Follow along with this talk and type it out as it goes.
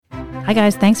Hi,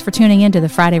 guys. Thanks for tuning in to the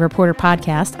Friday Reporter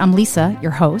podcast. I'm Lisa,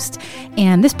 your host,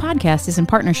 and this podcast is in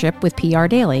partnership with PR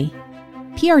Daily.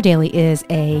 PR Daily is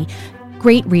a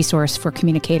great resource for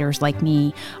communicators like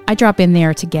me. I drop in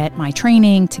there to get my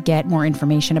training, to get more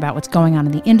information about what's going on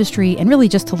in the industry, and really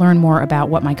just to learn more about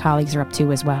what my colleagues are up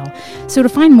to as well. So to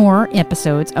find more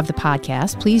episodes of the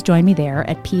podcast, please join me there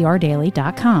at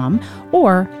prdaily.com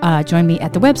or join me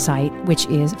at the website, which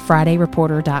is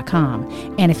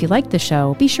fridayreporter.com. And if you like the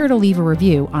show, be sure to leave a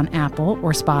review on Apple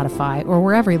or Spotify or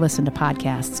wherever you listen to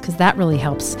podcasts, because that really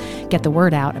helps get the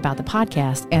word out about the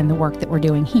podcast and the work that we're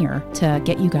doing here to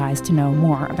get you guys to know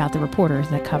more about the reporters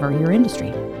that cover your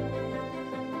industry.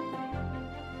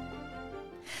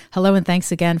 Hello, and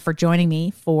thanks again for joining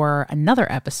me for another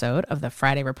episode of the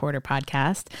Friday Reporter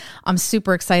podcast. I'm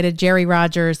super excited. Jerry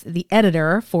Rogers, the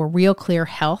editor for Real Clear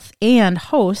Health and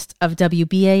host of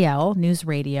WBAL News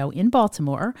Radio in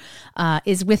Baltimore,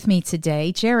 is with me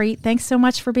today. Jerry, thanks so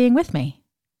much for being with me.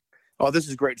 Oh, this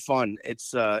is great fun.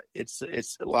 It's a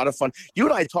lot of fun. You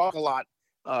and I talk a lot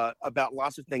about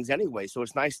lots of things anyway, so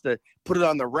it's nice to put it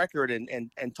on the record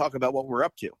and talk about what we're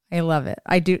up to. I love it.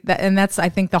 I do that, and that's, I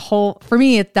think, for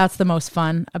me, that's the most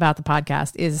fun about the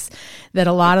podcast, is that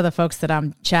a lot of the folks that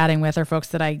I'm chatting with are folks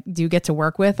that I do get to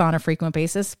work with on a frequent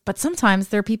basis, but sometimes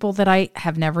they're people that I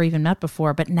have never even met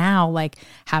before, but now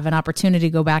have an opportunity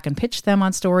to go back and pitch them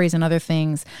on stories and other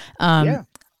things.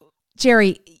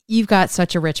 Jerry, you've got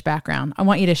such a rich background. I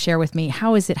want you to share with me,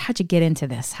 how'd you get into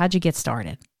this? How'd you get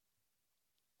started?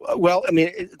 Well, I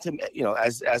mean,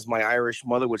 as my Irish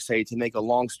mother would say, to make a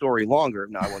long story longer.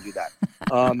 No, I won't do that.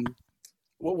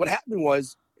 What happened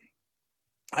was,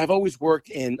 I've always worked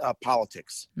in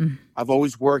politics. I've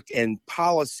always worked in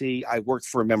policy. I worked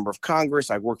for a member of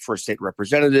Congress. I worked for a state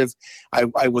representative.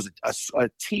 I was a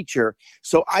teacher.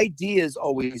 So ideas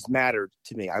always mattered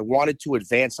to me. I wanted to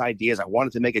advance ideas. I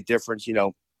wanted to make a difference,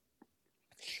 to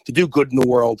do good in the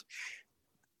world.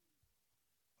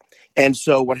 And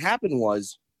so what happened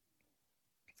was,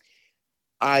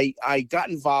 I got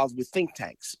involved with think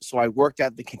tanks. So I worked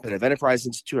at the Competitive Enterprise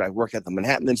Institute. I worked at the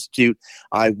Manhattan Institute.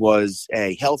 I was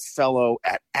a health fellow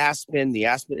at Aspen, the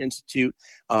Aspen Institute.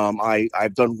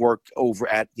 I've done work over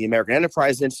at the American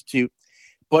Enterprise Institute.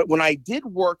 But when I did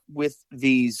work with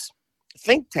these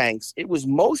think tanks, it was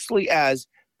mostly as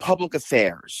public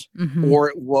affairs, or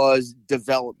it was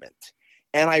development.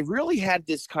 And I really had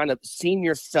this kind of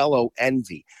senior fellow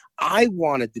envy. I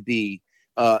wanted to be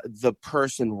the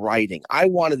person writing. I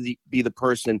wanted to be the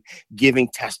person giving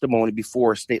testimony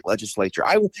before a state legislature.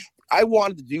 I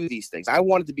wanted to do these things. I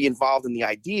wanted to be involved in the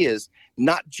ideas,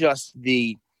 not just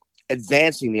the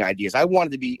advancing the ideas. I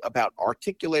wanted to be about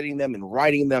articulating them and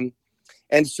writing them.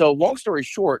 And so, long story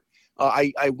short,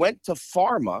 I went to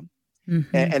pharma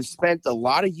and spent a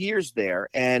lot of years there,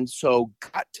 and so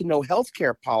got to know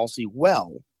healthcare policy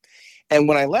well. And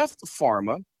when I left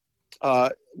pharma,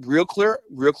 Real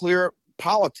Clear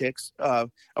Politics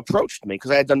approached me, because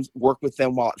I had done work with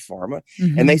them while at pharma,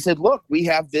 and they said, "Look, we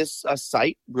have this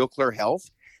site, Real Clear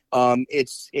Health.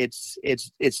 It's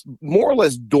more or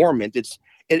less dormant.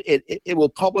 It will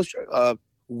publish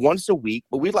once a week,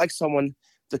 but we'd like someone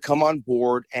to come on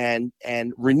board and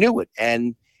renew it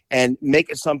and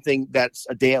make it something that's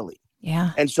a daily."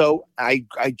 Yeah. And so I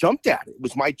jumped at it. It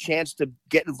was my chance to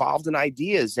get involved in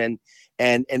ideas,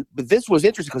 but this was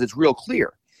interesting because it's Real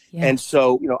Clear. Yes. And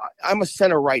so, I'm a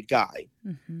center right guy,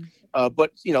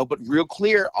 but Real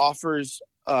Clear offers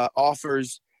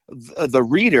the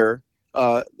reader,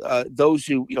 those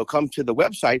who, come to the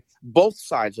website, both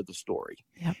sides of the story.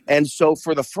 Yep. And so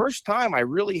for the first time, I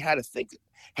really had to think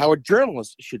how a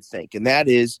journalist should think. And that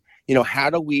is, how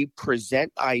do we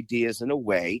present ideas in a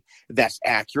way that's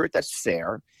accurate, that's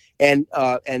fair? And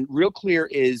Real Clear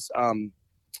is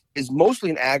mostly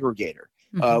an aggregator.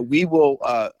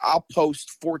 I'll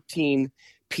post 14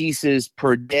 pieces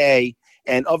per day,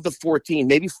 and of the 14,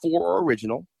 maybe 4 are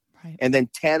original, right, and then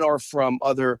 10 are from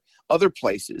other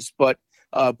places. But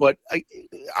I've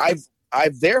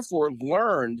therefore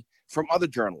learned from other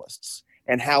journalists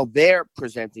and how they're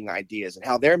presenting ideas and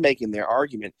how they're making their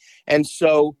argument. And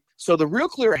so the Real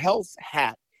Clear Health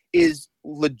hat is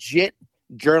legit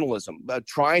journalism,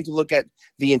 trying to look at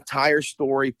the entire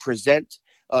story, present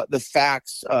the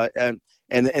facts,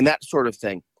 and that sort of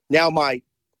thing. Now, my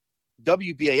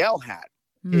WBAL hat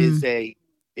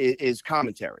is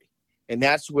commentary, and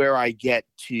that's where I get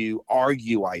to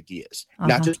argue ideas,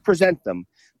 not just present them,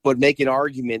 but make an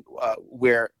argument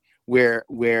where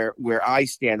I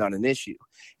stand on an issue.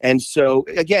 And so,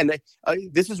 again,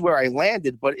 this is where I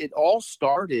landed, but it all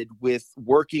started with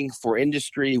working for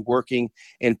industry, working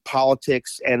in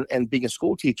politics, and being a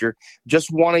school teacher,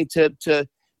 just wanting to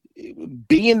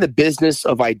be in the business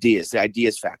of ideas, the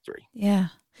ideas factory. Yeah.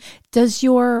 How does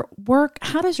your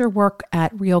work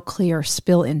at Real Clear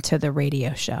spill into the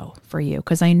radio show for you?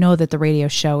 Because I know that the radio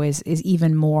show is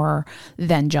even more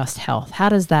than just health. How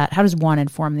does one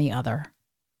inform the other?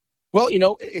 Well,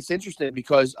 it's interesting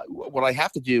because what I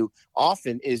have to do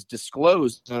often is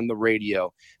disclose on the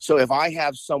radio. So if I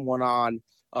have someone on,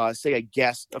 say a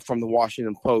guest from the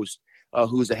Washington Post,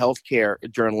 who's a healthcare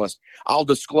journalist, I'll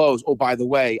disclose, oh, by the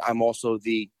way, I'm also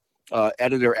the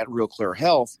editor at Real Clear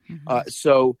Health. Mm-hmm.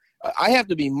 So I have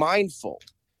to be mindful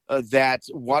that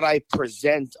what I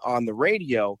present on the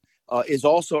radio is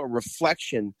also a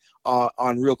reflection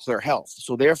on Real Clear Health.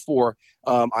 So therefore,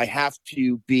 I have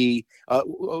to be,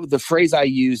 the phrase I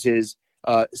use is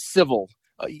civil,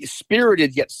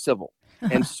 spirited yet civil.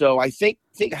 And so I think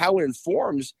how it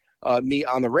informs me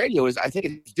on the radio is I think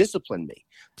it's disciplined me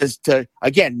to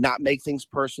again, not make things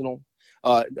personal,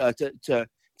 to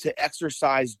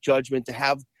exercise judgment, to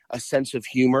have a sense of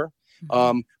humor.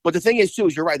 But the thing is, too,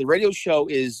 is you're right. The radio show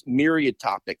is myriad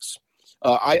topics.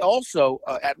 I also,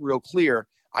 at Real Clear,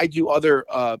 I do other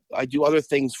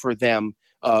things for them,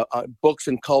 books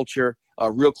and culture,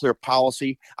 Real Clear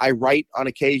Policy. I write on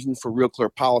occasion for Real Clear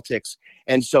Politics.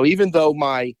 And so even though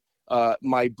my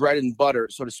bread and butter,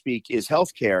 so to speak, is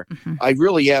healthcare, I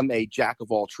really am a jack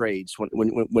of all trades when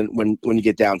you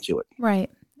get down to it. Right.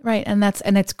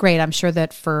 And it's great. I'm sure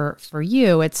that for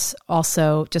you, it's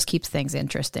also just keeps things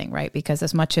interesting, right? Because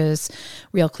as much as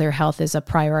Real Clear Health is a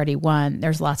priority one,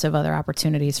 there's lots of other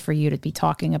opportunities for you to be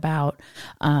talking about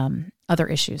other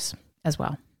issues as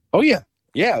well. Oh, yeah.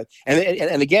 Yeah.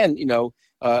 And again,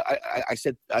 I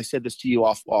said this to you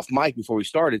off mic before we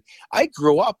started. I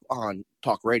grew up on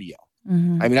talk radio.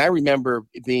 I mean, I remember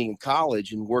being in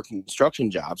college and working construction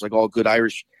jobs like all good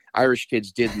Irish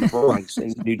kids did in the Bronx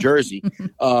in New Jersey.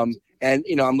 And,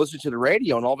 I'm listening to the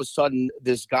radio and all of a sudden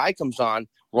this guy comes on,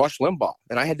 Rush Limbaugh,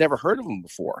 and I had never heard of him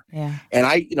before. Yeah. And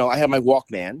I had my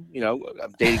Walkman,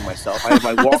 I'm dating myself. I had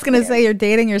my Walkman. I was going to say you're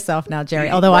dating yourself now, Jerry,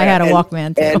 although I had a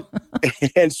Walkman too.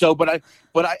 And so, but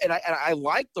I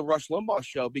liked the Rush Limbaugh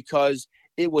show because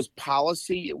it was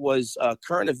policy, it was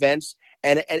current events.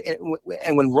 And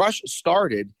when Rush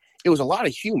started, it was a lot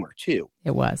of humor too.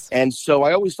 It was. And so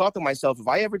I always thought to myself, if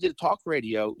I ever did a talk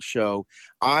radio show,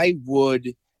 I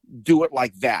would do it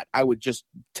like that. I would just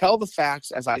tell the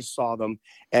facts as I saw them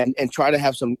and try to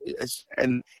have some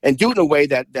and do it in a way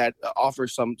that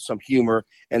offers some humor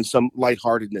and some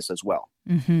lightheartedness as well.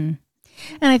 Mm-hmm.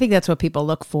 And I think that's what people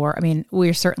look for. I mean,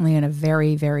 we're certainly in a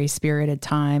very, very spirited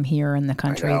time here in the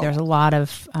country. There's a lot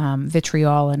of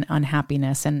vitriol and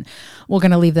unhappiness, and we're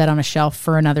going to leave that on a shelf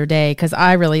for another day because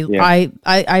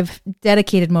I've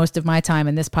dedicated most of my time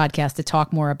in this podcast to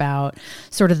talk more about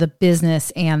sort of the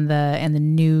business and the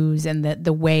news and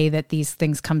the way that these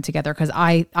things come together because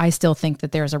I still think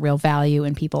that there's a real value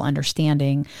in people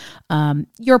understanding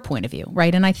your point of view,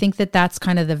 right? And I think that that's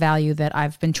kind of the value that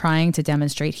I've been trying to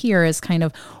demonstrate here is kind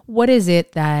of what is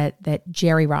it that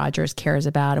Jerry Rogers cares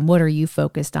about and what are you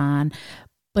focused on?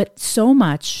 But so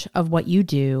much of what you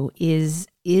do is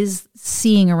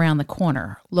seeing around the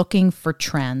corner, looking for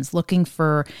trends, looking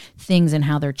for things and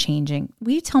how they're changing.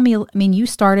 Will you tell me, I mean, you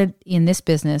started in this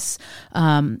business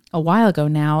a while ago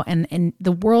now, and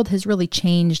the world has really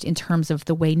changed in terms of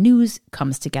the way news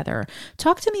comes together.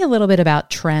 Talk to me a little bit about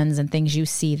trends and things you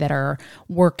see that are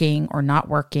working or not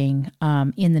working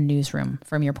in the newsroom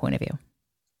from your point of view.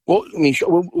 Well, I mean,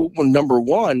 number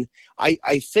one, I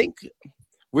think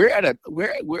we're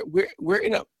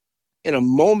in a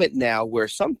moment now where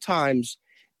sometimes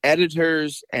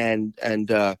editors and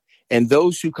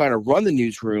those who kind of run the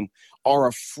newsroom are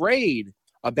afraid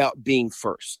about being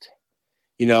first,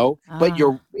 But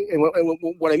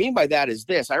what I mean by that is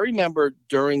this. I remember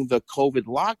during the COVID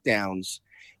lockdowns,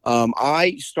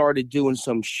 I started doing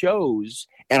some shows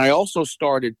and I also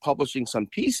started publishing some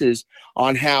pieces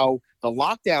on how the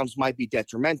lockdowns might be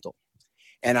detrimental.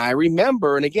 And I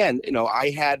remember, and again,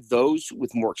 I had those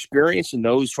with more experience and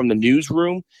those from the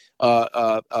newsroom,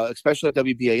 especially at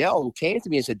WBAL, who came to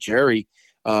me and said, Jerry,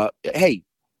 hey,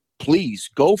 please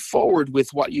go forward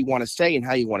with what you want to say and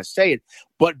how you want to say it,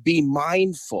 but be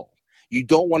mindful. You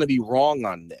don't want to be wrong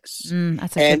on this.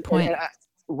 That's a good point.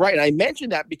 Right. And I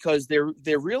mentioned that because there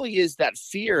really is that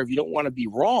fear of you don't want to be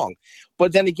wrong.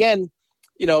 But then again,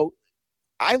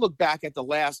 I look back at the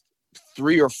last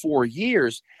 3 or 4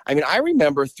 years. I mean, I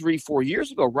remember 3-4 years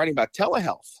ago writing about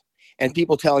telehealth and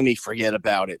people telling me, forget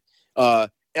about it.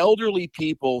 Elderly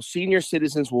people, senior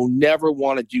citizens will never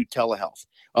want to do telehealth.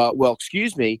 Well,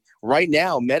 excuse me, right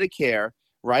now, Medicare,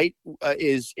 right,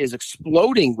 is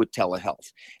exploding with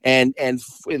telehealth. And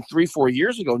 3-4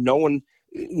 years ago, no one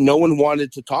no one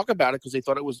wanted to talk about it because they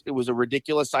thought it was a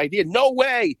ridiculous idea. No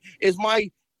way is my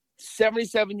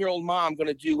 77-year-old mom going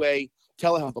to do a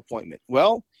telehealth appointment.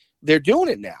 Well, they're doing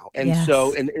it now. And yes.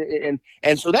 so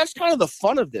so that's kind of the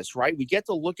fun of this, right? We get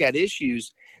to look at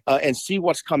issues and see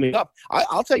what's coming up.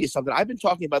 I'll tell you something. I've been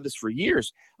talking about this for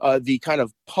years, the kind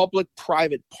of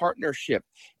public-private partnership.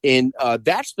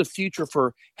 That's the future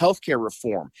for healthcare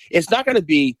reform. It's not going to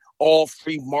be all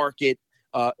free market,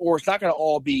 or it's not going to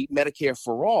all be Medicare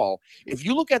for all. If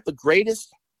you look at the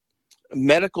greatest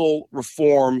medical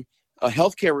reform,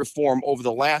 healthcare reform over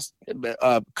the last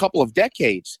couple of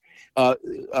decades,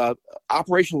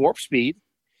 Operation Warp Speed,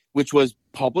 which was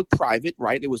public-private,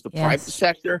 right? It was the yes. private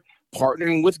sector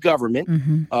partnering with government,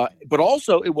 mm-hmm. But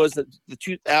also it was the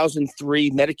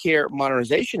 2003 Medicare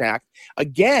Modernization Act.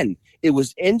 Again, it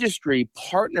was industry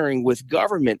partnering with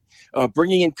government,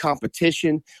 bringing in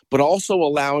competition, but also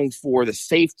allowing for the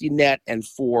safety net and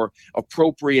for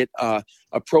appropriate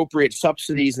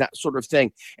subsidies and that sort of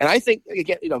thing. And I think,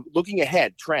 again, looking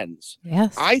ahead, trends.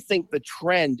 Yes. I think the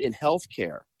trend in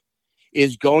healthcare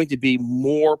is going to be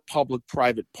more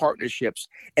public-private partnerships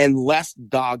and less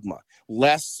dogma,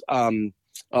 less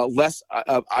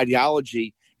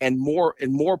ideology, and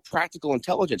more practical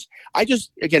intelligence. I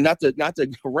just, again, not to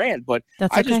rant, but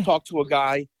That's I just talked to a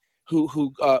guy who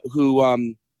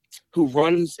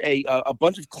runs a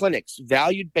bunch of clinics,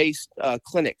 value-based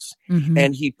clinics, mm-hmm.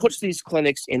 and he puts these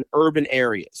clinics in urban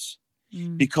areas.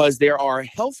 Because there are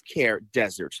healthcare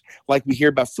deserts, like we hear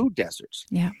about food deserts.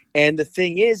 Yeah. And the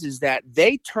thing is that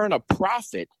they turn a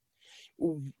profit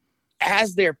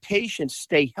as their patients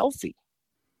stay healthy.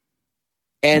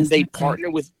 And they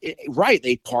partner with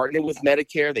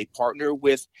Medicare, they partner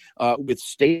with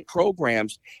state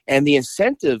programs, and the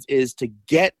incentive is to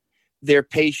get their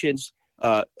patients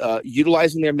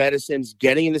utilizing their medicines,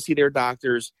 getting in to see their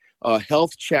doctors,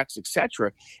 health checks,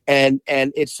 etc. And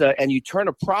it's and you turn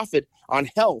a profit on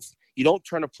health. You don't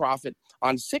turn a profit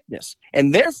on sickness,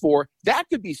 and therefore that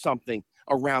could be something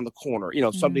around the corner.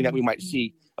 Something that we might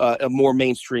see a more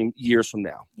mainstream years from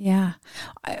now. Yeah,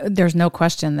 there's no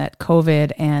question that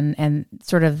COVID and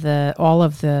sort of all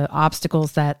of the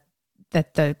obstacles that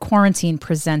the quarantine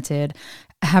presented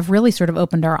have really sort of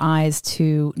opened our eyes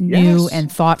to new yes.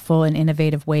 and thoughtful and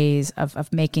innovative ways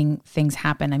of making things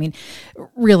happen. I mean,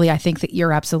 really, I think that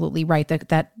you're absolutely right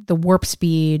that the Warp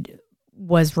Speed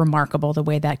was remarkable, the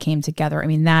way that came together. I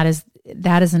mean, that is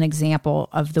an example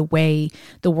of the way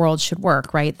the world should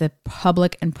work, right? The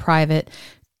public and private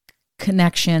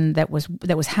connection that was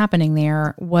happening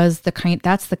there was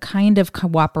that's the kind of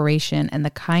cooperation and the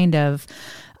kind of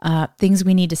things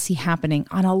we need to see happening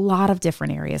on a lot of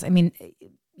different areas. I mean,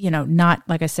 not,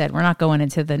 like I said, we're not going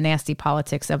into the nasty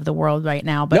politics of the world right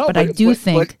now, but I do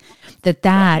think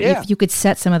that if you could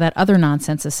set some of that other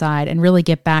nonsense aside and really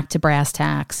get back to brass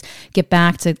tacks, get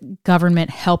back to government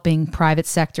helping private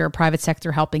sector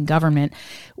helping government,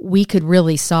 we could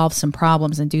really solve some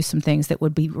problems and do some things that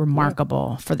would be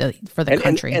remarkable for the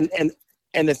country.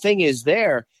 And the thing is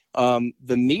the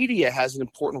media has an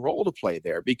important role to play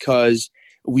there, because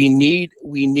we need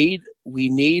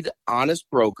honest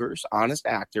brokers, honest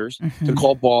actors mm-hmm. to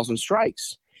call balls and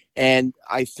strikes. And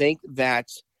I think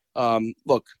that,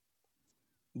 look,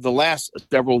 the last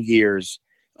several years,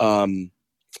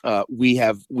 we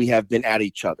have been at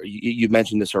each other. You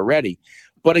mentioned this already,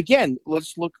 but again,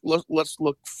 let's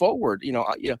look forward.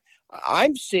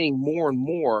 I'm seeing more and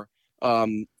more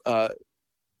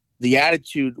the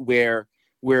attitude where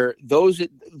those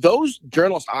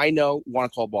journalists I know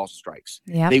want to call balls and strikes.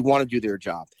 Yep. They want to do their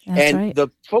job. That's and right. The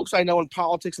folks I know in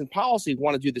politics and policy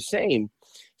want to do the same.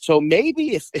 So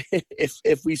maybe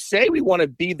if we say we want to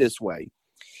be this way,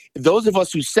 those of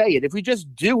us who say it, if we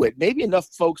just do it, maybe enough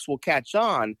folks will catch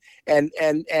on and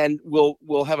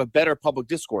we'll have a better public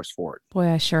discourse for it.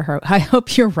 Boy, I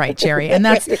hope you're right, Jerry. And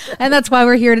that's why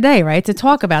we're here today, right? To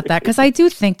talk about that. Because I do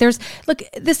think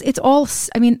it's all,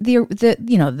 I mean,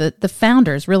 the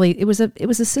founders really, it was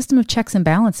a system of checks and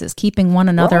balances, keeping one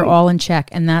another all in check.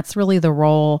 And that's really the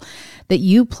role that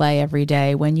you play every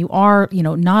day when you are,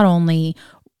 not only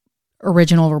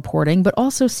original reporting, but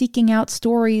also seeking out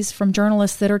stories from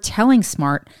journalists that are telling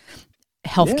smart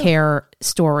healthcare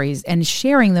stories and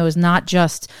sharing those, not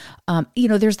just,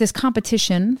 there's this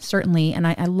competition, certainly. And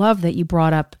I love that you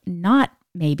brought up not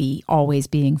maybe always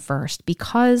being first,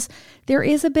 because there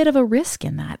is a bit of a risk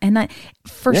in that. And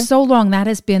so long, that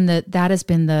has been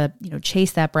the,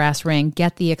 chase that brass ring,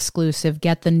 get the exclusive,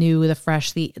 get the new, the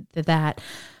fresh, that.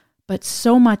 But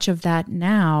so much of that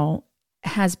now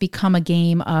has become a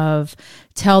game of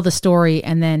tell the story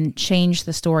and then change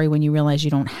the story when you realize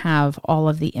you don't have all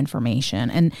of the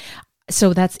information. And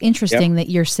So that's interesting that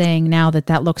you're saying now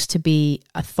that looks to be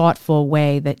a thoughtful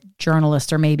way that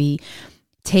journalists are maybe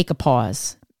take a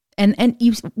pause. And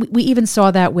we even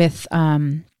saw that with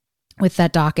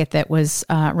that docket that was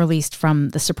released from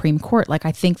the Supreme Court. Like,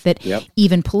 I think that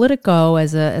even Politico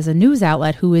as a news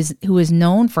outlet who is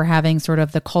known for having sort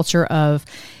of the culture of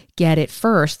get it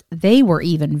first, they were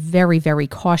even very, very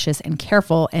cautious and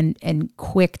careful and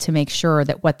quick to make sure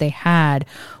that what they had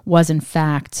was in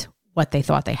fact what they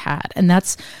thought they had. And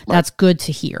that's good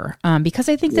to hear, because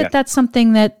I think that that's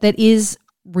something that is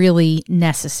really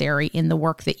necessary in the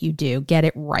work that you do. Get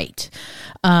it right.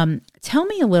 Tell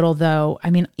me a little, though. I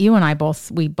mean, you and I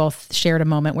we both shared a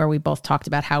moment where we both talked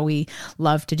about how we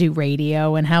love to do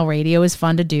radio and how radio is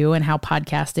fun to do and how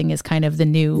podcasting is kind of the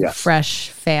new, fresh,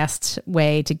 fast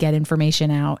way to get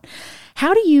information out.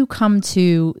 How do you come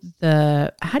to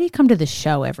the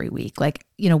show every week? Like,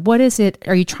 what is it?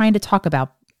 Are you trying to talk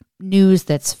about news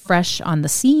that's fresh on the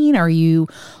scene? Are you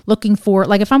looking for,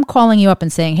 like, if I'm calling you up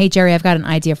and saying, hey, Jerry, I've got an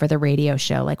idea for the radio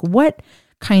show, like, what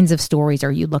kinds of stories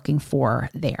are you looking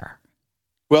for there?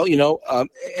 Well, and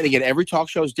again, every talk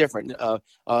show is different.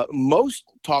 Most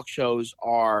talk shows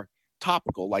are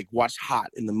topical, like what's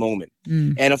hot in the moment.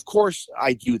 And of course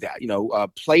I do that,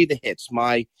 play the hits.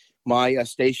 My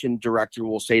station director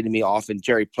will say to me often,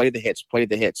 Jerry, play the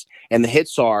hits. And the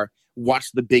hits are,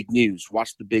 what's the big news?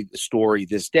 What's the big story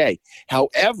this day?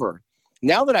 However,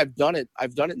 now that I've done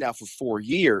it now for 4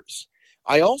 years,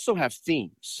 I also have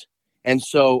themes. And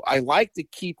so I like to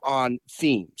keep on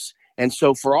themes. And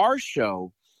so for our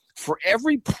show, for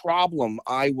every problem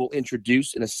I will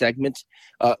introduce in a segment,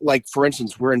 like, for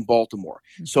instance, we're in Baltimore.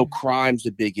 So crime's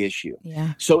a big issue.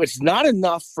 Yeah. So it's not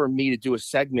enough for me to do a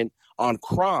segment on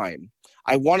crime.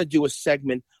 I want to do a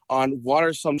segment on what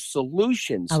are some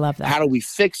solutions. I love that. How do we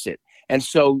fix it? And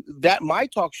so that my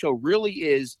talk show really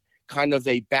is kind of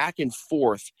a back and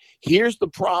forth. Here's the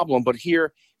problem, but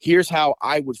here's how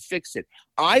I would fix it.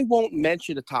 I won't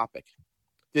mention a topic.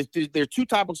 There are two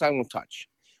topics I won't touch.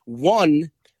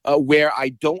 One, where I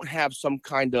don't have some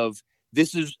kind of,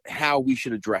 this is how we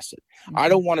should address it. I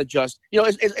don't want to just,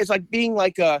 it's like being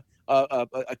like a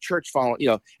church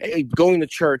following, going to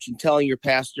church and telling your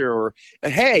pastor or,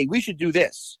 hey, we should do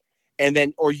this. And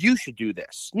then, or you should do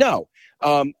this. No,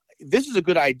 this is a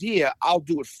good idea. I'll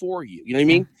do it for you. You know what I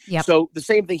mean? Yep. So the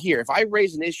same thing here. If I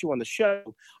raise an issue on the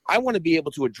show, I want to be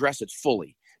able to address it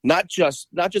fully, not just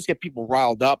get people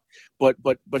riled up, but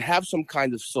have some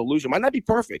kind of solution. Might not be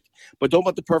perfect, but don't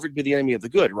let the perfect be the enemy of the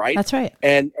good. Right. That's right.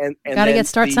 And got to get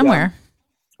started somewhere.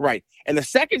 Right. And the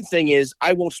second thing is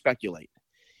I won't speculate.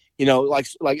 Like,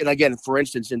 and again, for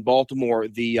instance, in Baltimore,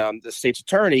 the state's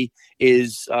attorney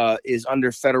is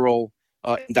under federal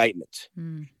indictment,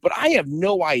 but I have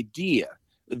no idea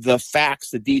the facts,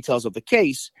 the details of the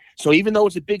case. So even though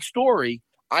it's a big story,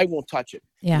 I won't touch it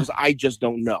because I just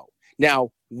don't know.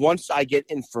 Now, once I get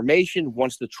information,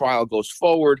 once the trial goes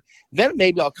forward, then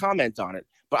maybe I'll comment on it.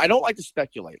 But I don't like to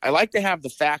speculate. I like to have the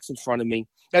facts in front of me.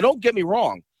 Now, don't get me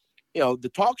wrong.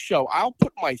 The talk show, I'll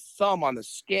put my thumb on the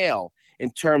scale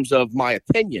in terms of my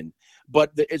opinion,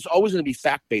 but it's always going to be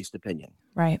fact-based opinion.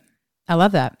 Right. I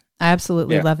love that. I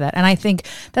absolutely love that. And I think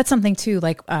that's something too,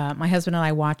 like my husband and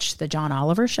I watch the John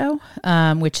Oliver show,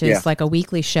 which is like a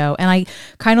weekly show. And I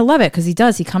kind of love it because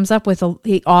he comes up with,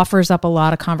 he offers up a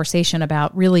lot of conversation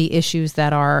about really issues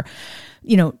that are,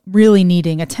 really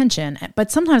needing attention.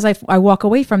 But sometimes I walk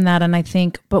away from that and I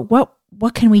think, but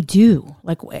what can we do?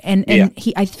 Like,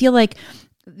 I feel like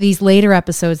these later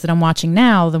episodes that I'm watching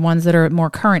now, the ones that are more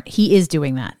current, he is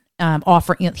doing that.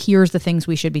 Offering, here's the things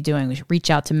we should be doing. We should reach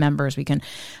out to members.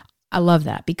 I love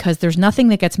that because there's nothing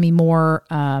that gets me more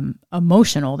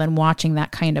emotional than watching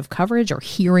that kind of coverage or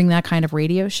hearing that kind of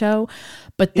radio show.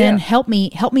 But then help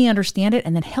me understand it,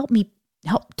 and then help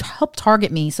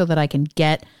target me so that I can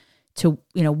get to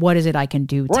what is it I can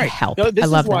do to help. No, I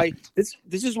love that.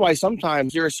 This is why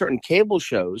sometimes there are certain cable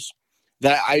shows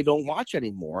that I don't watch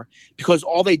anymore because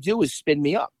all they do is spin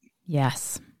me up.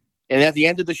 Yes. And at the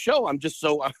end of the show, I'm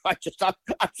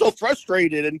so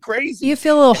frustrated and crazy. You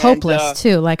feel a little hopeless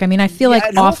too. Like, I feel like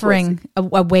offering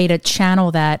a way to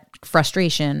channel that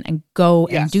frustration and go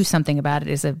and do something about it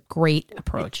is a great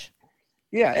approach.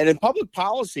 Yeah. And in public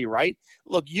policy, right?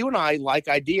 Look, you and I like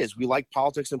ideas. We like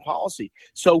politics and policy.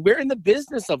 So we're in the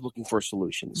business of looking for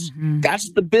solutions. Mm-hmm.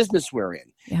 That's the business we're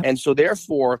in. Yep. And so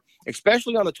therefore,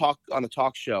 especially on the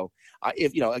talk show,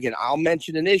 again, I'll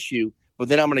mention an issue, but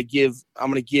then I'm going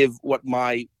to give what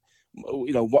my,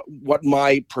 what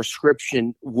my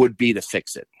prescription would be to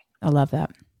fix it. I love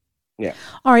that. Yeah.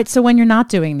 All right. So when you're not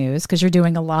doing news, because you're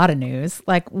doing a lot of news,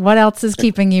 like what else is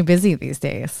keeping you busy these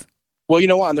days?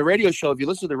 Well, on the radio show, if you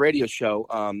listen to the radio show,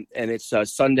 and it's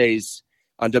Sundays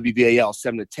on WBAL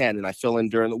 7 to 10, and I fill in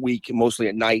during the week, mostly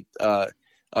at night,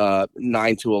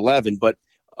 9 to 11. But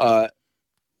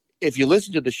if you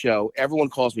listen to the show, everyone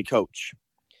calls me Coach.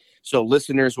 So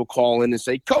listeners will call in and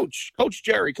say, Coach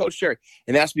Jerry.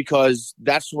 And that's because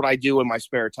that's what I do in my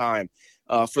spare time.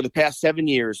 For the past 7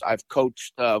 years, I've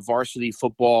coached varsity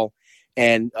football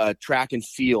and track and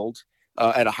field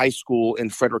at a high school in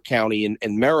Frederick County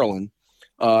in Maryland.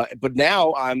 But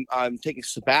now I'm taking a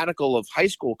sabbatical of high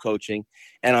school coaching,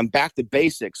 and I'm back to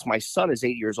basics. My son is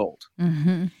 8 years old.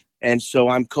 Mm-hmm. And so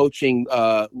I'm coaching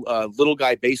little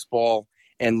guy baseball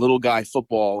and little guy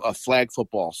football, flag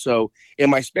football. So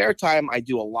in my spare time, I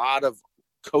do a lot of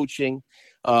coaching.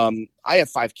 I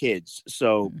have 5 kids,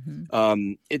 so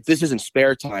this isn't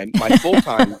spare time. My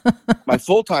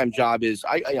full-time job is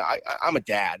I'm a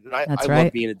dad, and I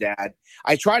love being a dad.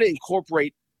 I try to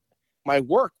incorporate my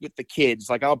work with the kids.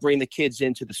 Like, I'll bring the kids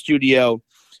into the studio.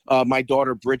 My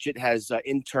daughter Bridget has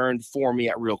interned for me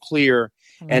at Real Clear,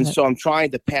 and so I'm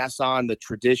trying to pass on the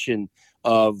tradition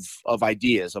of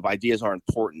ideas. Are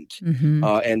important,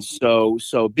 and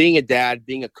so being a dad,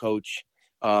 being a coach.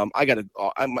 My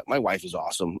wife is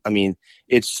awesome. I mean,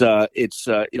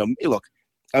 look,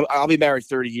 I'll be married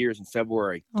 30 years in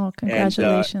February. Oh,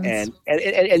 congratulations.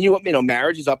 And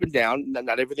marriage is up and down.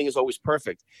 Not everything is always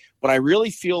perfect, but I really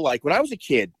feel like when I was a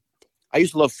kid, I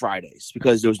used to love Fridays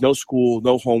because there was no school,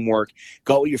 no homework,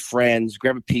 go out with your friends,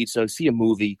 grab a pizza, see a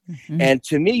movie. Mm-hmm. And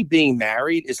to me, being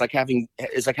married is like having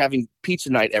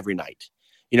pizza night every night.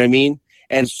 You know what I mean?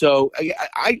 And so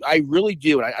I really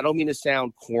do. And I don't mean to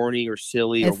sound corny or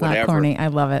silly or whatever. It's not corny. I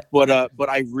love it. But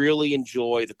I really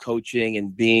enjoy the coaching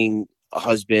and being a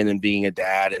husband and being a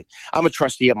dad. And I'm a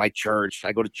trustee at my church.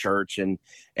 I go to church. And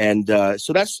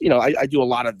so that's, I do a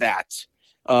lot of that.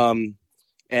 And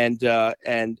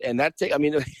that I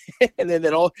mean, and then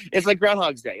it's like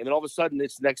Groundhog's Day. And then all of a sudden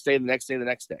it's the next day, the next day, the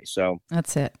next day. So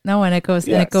that's it. No, and it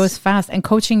goes fast. And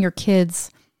coaching your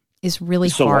kids is really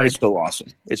hard. It's so awesome.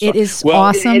 It is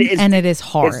awesome, and it is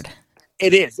hard.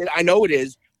 It is. I know it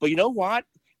is. But you know what?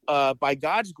 By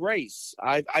God's grace,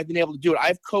 I've been able to do it.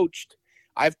 I've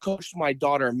coached my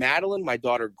daughter Madeline, my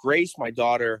daughter Grace, my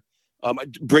daughter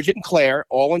Bridget and Claire,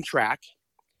 all in track.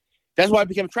 That's why I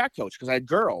became a track coach, because I had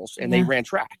girls and they ran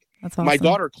track. That's awesome. My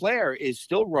daughter Claire is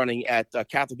still running at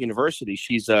Catholic University.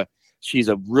 She's a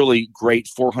really great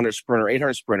 400 sprinter,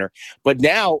 800 sprinter. But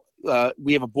now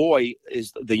we have a boy,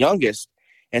 is the youngest,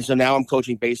 and so now I'm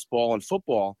coaching baseball and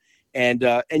football. And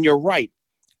you're right,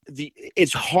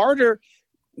 it's harder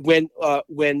when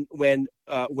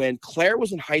Claire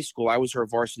was in high school. I was her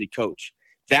varsity coach.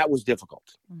 That was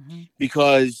difficult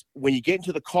because when you get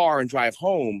into the car and drive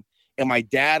home, am I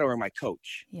dad or am I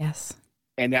coach? Yes.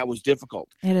 And that was difficult.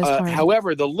 It is hard.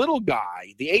 However, the little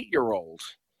guy, the 8-year-old,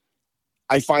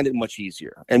 I find it much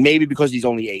easier. And maybe because he's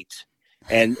only 8.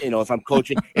 And, if I'm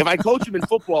coaching, if I coach him in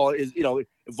football,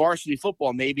 varsity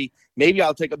football, maybe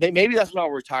I'll maybe that's when I'll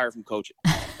retire from coaching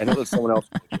and let someone else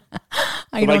coach it.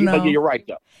 I don't know. You're right,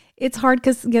 though. It's hard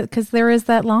because there is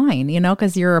that line,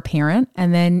 because you're a parent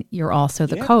and then you're also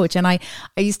the coach. And I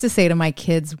used to say to my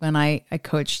kids when I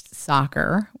coached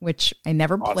soccer, which I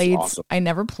never played. Awesome. I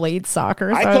never played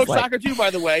soccer. So I coached soccer too, by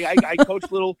the way. I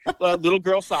coached little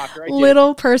girl soccer.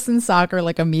 Little person soccer,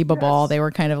 like amoeba ball. They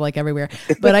were kind of like everywhere.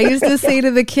 But I used to say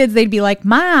to the kids, they'd be like,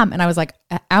 "Mom," and I was like,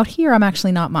 "Out here, I'm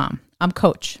actually not mom. I'm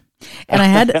coach." And I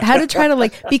had to try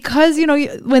to because,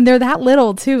 when they're that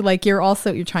little too, like you're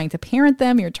trying to parent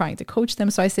them, you're trying to coach them.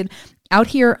 So I said, out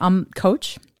here, I'm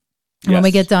coach. And when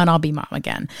we get done, I'll be mom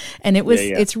again. And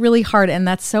it's really hard. And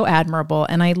that's so admirable.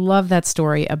 And I love that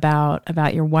story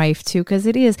about your wife too, because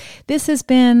this has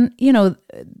been,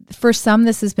 for some,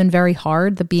 this has been very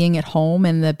hard, the being at home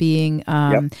and the being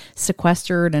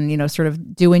sequestered and, sort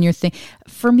of doing your thing.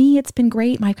 For me, it's been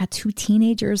great. I've got 2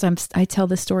 teenagers. I tell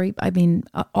this story,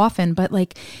 often, but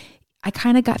I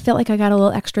kind of felt like I got a little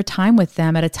extra time with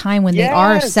them at a time when they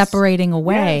are separating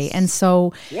away. Yes. And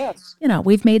so,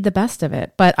 we've made the best of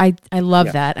it, but I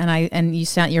love that. And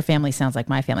your family sounds like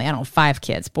my family. I don't know, 5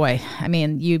 kids, boy. I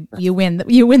mean, you win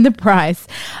the prize.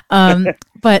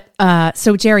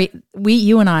 So Jerry,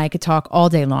 you and I could talk all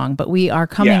day long, but we are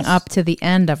coming up to the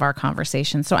end of our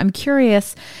conversation. So I'm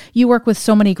curious, you work with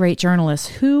so many great journalists.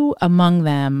 Who among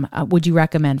them would you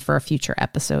recommend for a future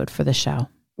episode for the show?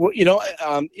 Well,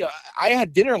 I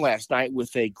had dinner last night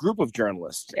with a group of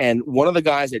journalists, and one of the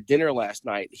guys at dinner last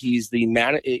night, he's the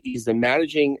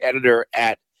managing editor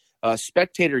at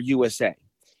Spectator USA,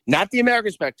 not the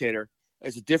American Spectator.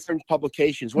 It's a different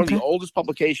publication. It's one of the oldest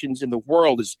publications in the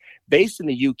world. Is based in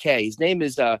the UK. His name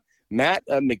is Matt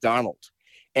McDonald,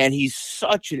 and he's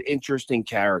such an interesting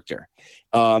character.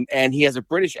 And he has a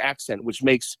British accent, which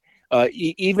makes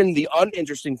even the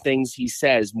uninteresting things he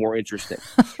says more interesting.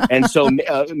 And so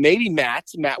maybe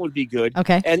Matt would be good.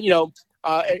 Okay. And,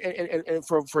 and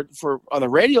for on the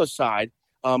radio side,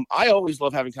 I always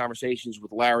love having conversations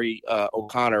with Larry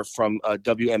O'Connor from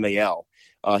WMAL.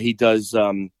 He does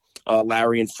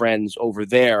Larry and Friends over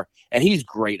there, and he's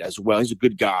great as well. He's a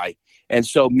good guy. And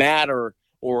so Matt or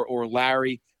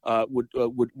Larry would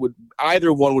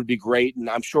either one would be great. And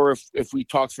I'm sure if we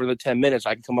talked for the 10 minutes,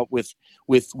 I can come up with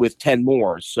 10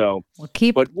 more. So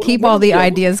keep all the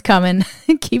ideas coming.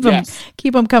 keep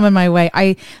them coming my way.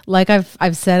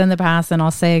 I've said in the past, and I'll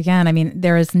say again, I mean,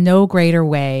 there is no greater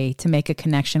way to make a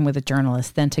connection with a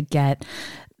journalist than to get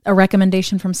a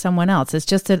recommendation from someone else. It's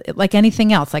just like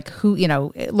anything else, like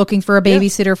looking for a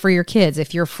babysitter for your kids.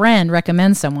 If your friend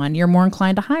recommends someone, you're more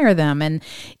inclined to hire them. And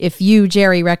if you,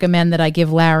 Jerry, recommend that I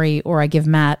give Larry or I give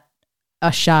Matt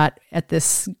a shot at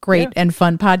this great and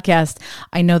fun podcast,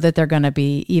 I know that they're going to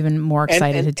be even more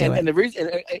excited to do it. And the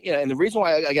reason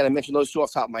why I got to mention those two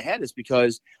off the top of my head is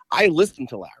because I listen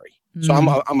to Larry, so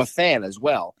I'm a fan as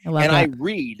well, I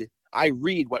read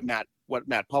what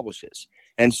Matt publishes,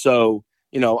 and so.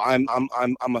 I'm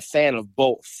a fan of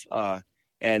both,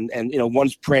 and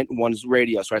one's print, one's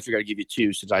radio. So I figured I'd give you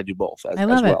two since I do both. I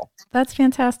love it. That's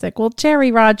fantastic. Well,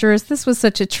 Jerry Rogers, this was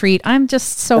such a treat. I'm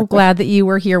just so glad that you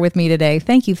were here with me today.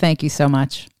 Thank you so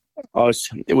much. Oh,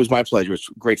 it was my pleasure. It's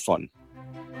great fun.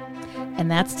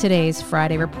 And that's today's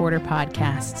Friday Reporter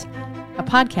podcast. A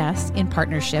podcast in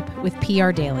partnership with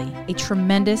PR Daily, a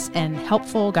tremendous and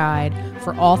helpful guide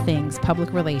for all things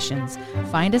public relations.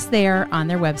 Find us there on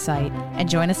their website and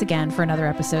join us again for another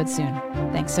episode soon.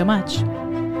 Thanks so much.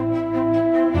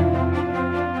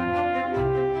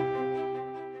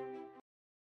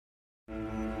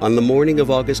 On the morning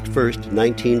of August 1st,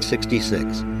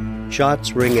 1966,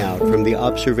 shots ring out from the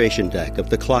observation deck of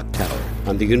the clock tower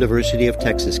on the University of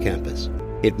Texas campus.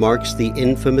 It marks the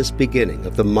infamous beginning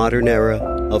of the modern era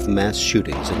of mass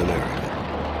shootings in America.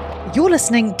 You're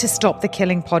listening to Stop the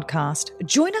Killing podcast.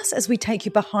 Join us as we take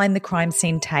you behind the crime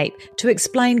scene tape to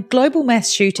explain global mass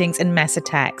shootings and mass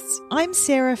attacks. I'm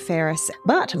Sarah Ferris,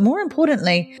 but more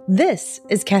importantly, this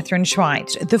is Catherine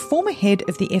Schweit, the former head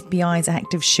of the FBI's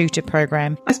active shooter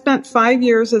program. I spent 5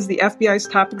 years as the FBI's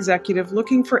top executive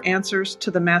looking for answers to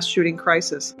the mass shooting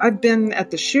crisis. I've been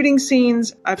at the shooting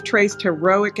scenes, I've traced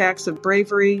heroic acts of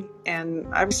bravery, and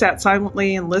I've sat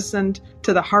silently and listened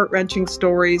to the heart-wrenching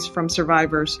stories from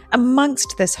survivors.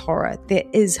 Amongst this horror, there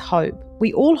is hope.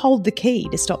 We all hold the key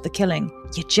to stop the killing.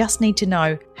 You just need to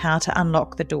know how to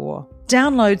unlock the door.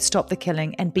 Download Stop the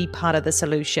Killing and be part of the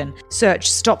solution.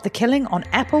 Search Stop the Killing on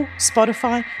Apple,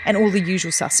 Spotify, and all the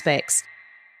usual suspects.